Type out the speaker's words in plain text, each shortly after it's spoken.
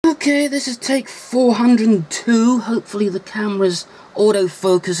Okay, this is take 402. Hopefully the camera's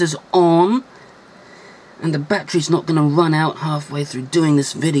autofocus is on and the battery's not going to run out halfway through doing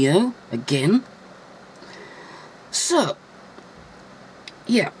this video again. So,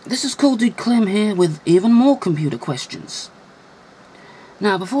 yeah, this is Cool Dude Clem here with even more computer questions.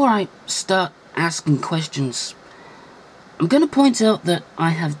 Now, before I start asking questions, I'm going to point out that I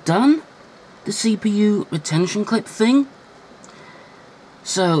have done the CPU retention clip thing.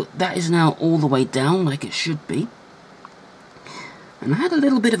 So that is now all the way down like it should be. And I had a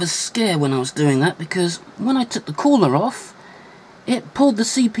little bit of a scare when I was doing that, because when I took the cooler off, it pulled the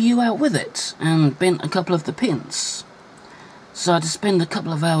CPU out with it and bent a couple of the pins. So I had to spend a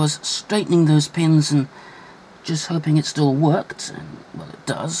couple of hours straightening those pins and just hoping it still worked, and well, it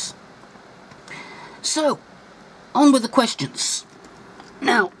does. So, on with the questions.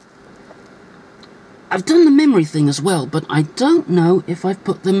 Now, I've done the memory thing as well, but I don't know if I've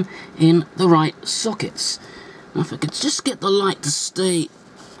put them in the right sockets. Now, if I could just get the light to stay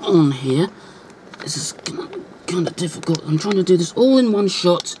on here. This is kind of difficult. I'm trying to do this all in one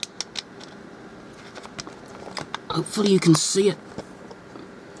shot. Hopefully you can see it.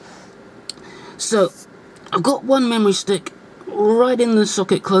 So, I've got one memory stick right in the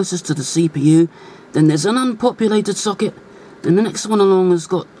socket closest to the CPU. Then there's an unpopulated socket. Then the next one along has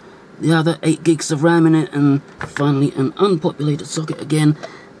got the other 8 gigs of RAM in it, and finally an unpopulated socket again.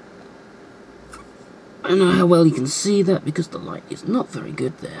 I don't know how well you can see that because the light is not very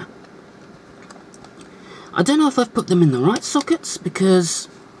good there. I don't know if I've put them in the right sockets, because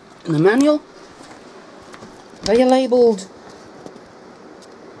in the manual they are labelled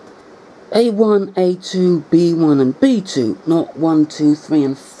A1, A2, B1 and B2, not 1, 2, 3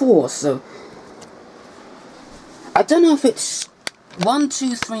 and 4, so I don't know if it's 1,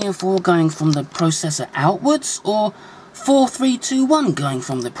 2, 3 and 4 going from the processor outwards, or 4, 3, 2, 1 going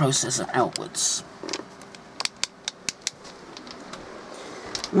from the processor outwards.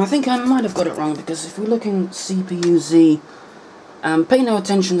 And I think I might have got it wrong, because if we're looking CPU-Z, pay no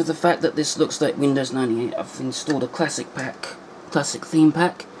attention to the fact that this looks like Windows 98. I've installed a classic theme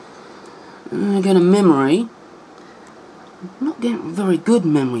pack. And I go to memory. I'm not getting very good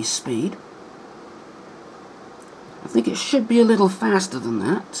memory speed. I think it should be a little faster than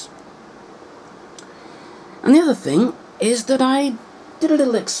that. And the other thing is that I did a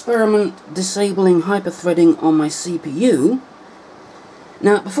little experiment disabling hyperthreading on my CPU.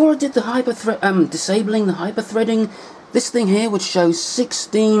 Now, before I did the disabling the hyperthreading, this thing here would show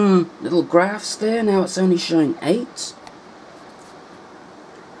 16 little graphs there. Now it's only showing 8.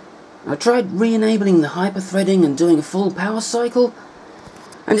 I tried re-enabling the hyperthreading and doing a full power cycle,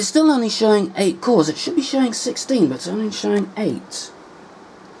 and it's still only showing 8 cores. It should be showing 16, but it's only showing 8.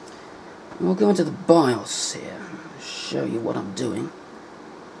 We'll go into the BIOS here, show you what I'm doing.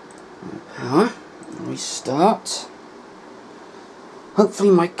 Power, restart. Hopefully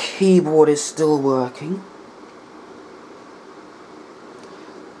my keyboard is still working.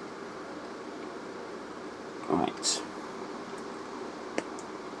 Right.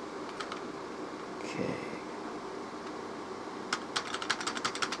 Okay.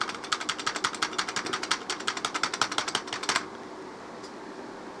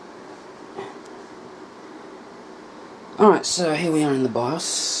 Alright, so here we are in the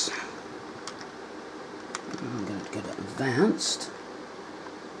BIOS. I'm going to go to advanced.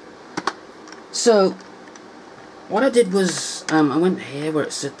 So, what I did was, I went here where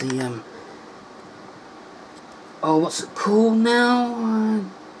it said the, oh, what's it called now?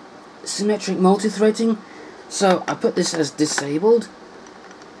 Symmetric multi-threading. So, I put this as disabled.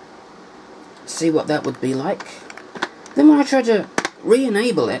 See what that would be like. Then when I tried to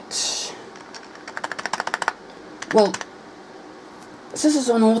re-enable it, well, since it's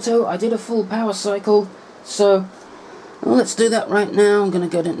on auto, I did a full power cycle, so well, let's do that right now. I'm going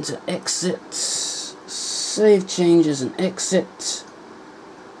to go into exit, save changes and exit.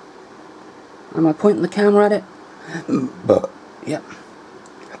 Am I pointing the camera at it? Yep.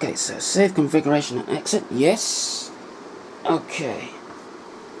 Okay, so save configuration and exit, yes. Okay.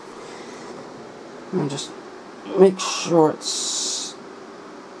 I'll just make sure it's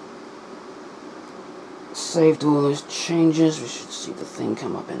saved all those changes. We should see the thing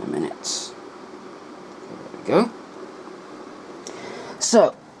come up in a minute. There we go.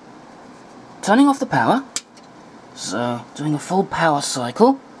 So, turning off the power. So, doing a full power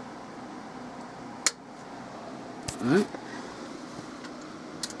cycle. Alright.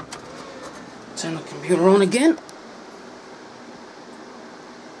 Turn the computer on again.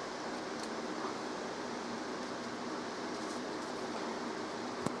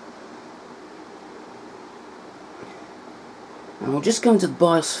 And we'll just go into the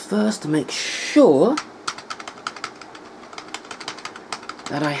BIOS first to make sure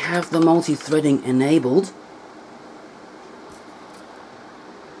that I have the multi-threading enabled.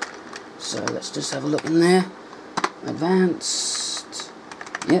 So let's just have a look in there. Advanced.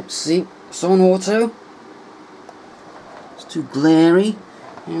 Yep, see, it's on auto. It's too glary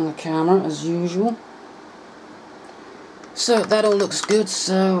in the camera as usual. So that all looks good,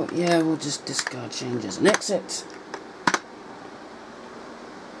 so yeah, we'll just discard changes and exit.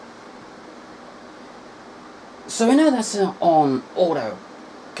 So we know that's on auto,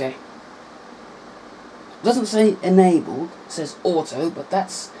 okay? It doesn't say enabled, it says auto, but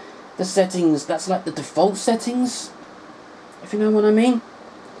that's the settings, that's like the default settings, if you know what I mean.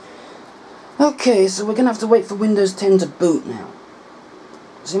 Okay, so we're going to have to wait for Windows 10 to boot now.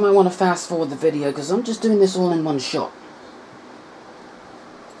 So you might want to fast forward the video, because I'm just doing this all in one shot.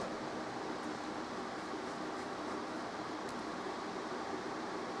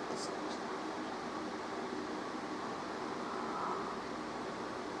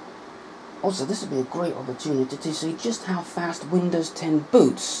 Also, this would be a great opportunity to see just how fast Windows 10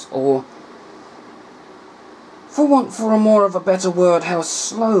 boots, or, for want for a more of a better word, how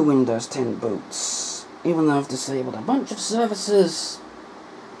slow Windows 10 boots. Even though I've disabled a bunch of services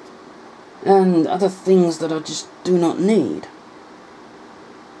and other things that I just do not need.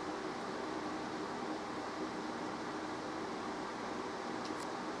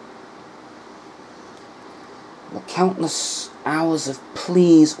 The countless hours of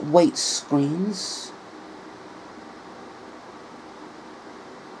please wait screens.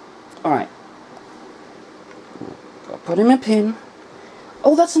 Alright. I'll put in a pin.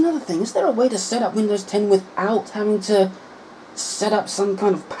 Oh, that's another thing. Is there a way to set up Windows 10 without having to set up some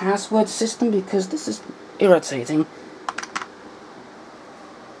kind of password system? Because this is irritating.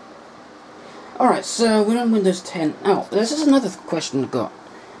 Alright, so we're on Windows 10. Now, this is another question I've got.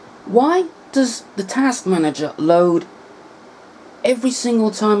 Why does the task manager load every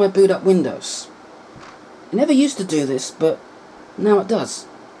single time I boot up Windows? It never used to do this, but now it does.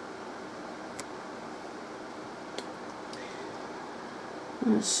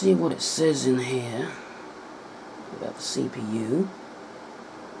 Let's see what it says in here about the CPU.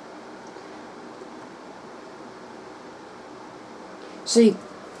 See,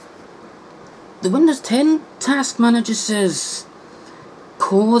 the Windows 10 task manager says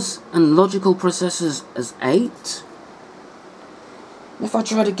cores and logical processors as 8. If I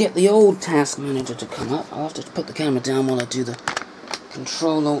try to get the old task manager to come up, I'll have to put the camera down while I do the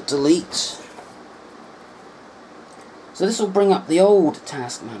Control-Alt-Delete. So this will bring up the old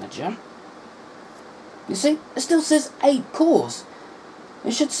task manager. You see, it still says 8 cores.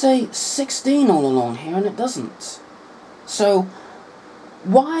 It should say 16 all along here, and it doesn't. So,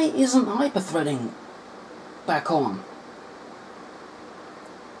 why isn't hyperthreading back on?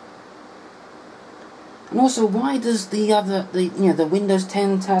 And also, why does the Windows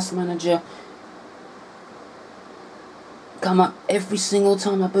 10 Task Manager come up every single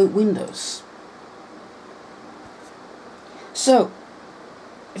time I boot Windows? So,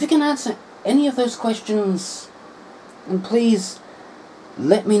 if you can answer any of those questions, and please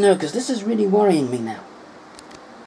let me know, because this is really worrying me now.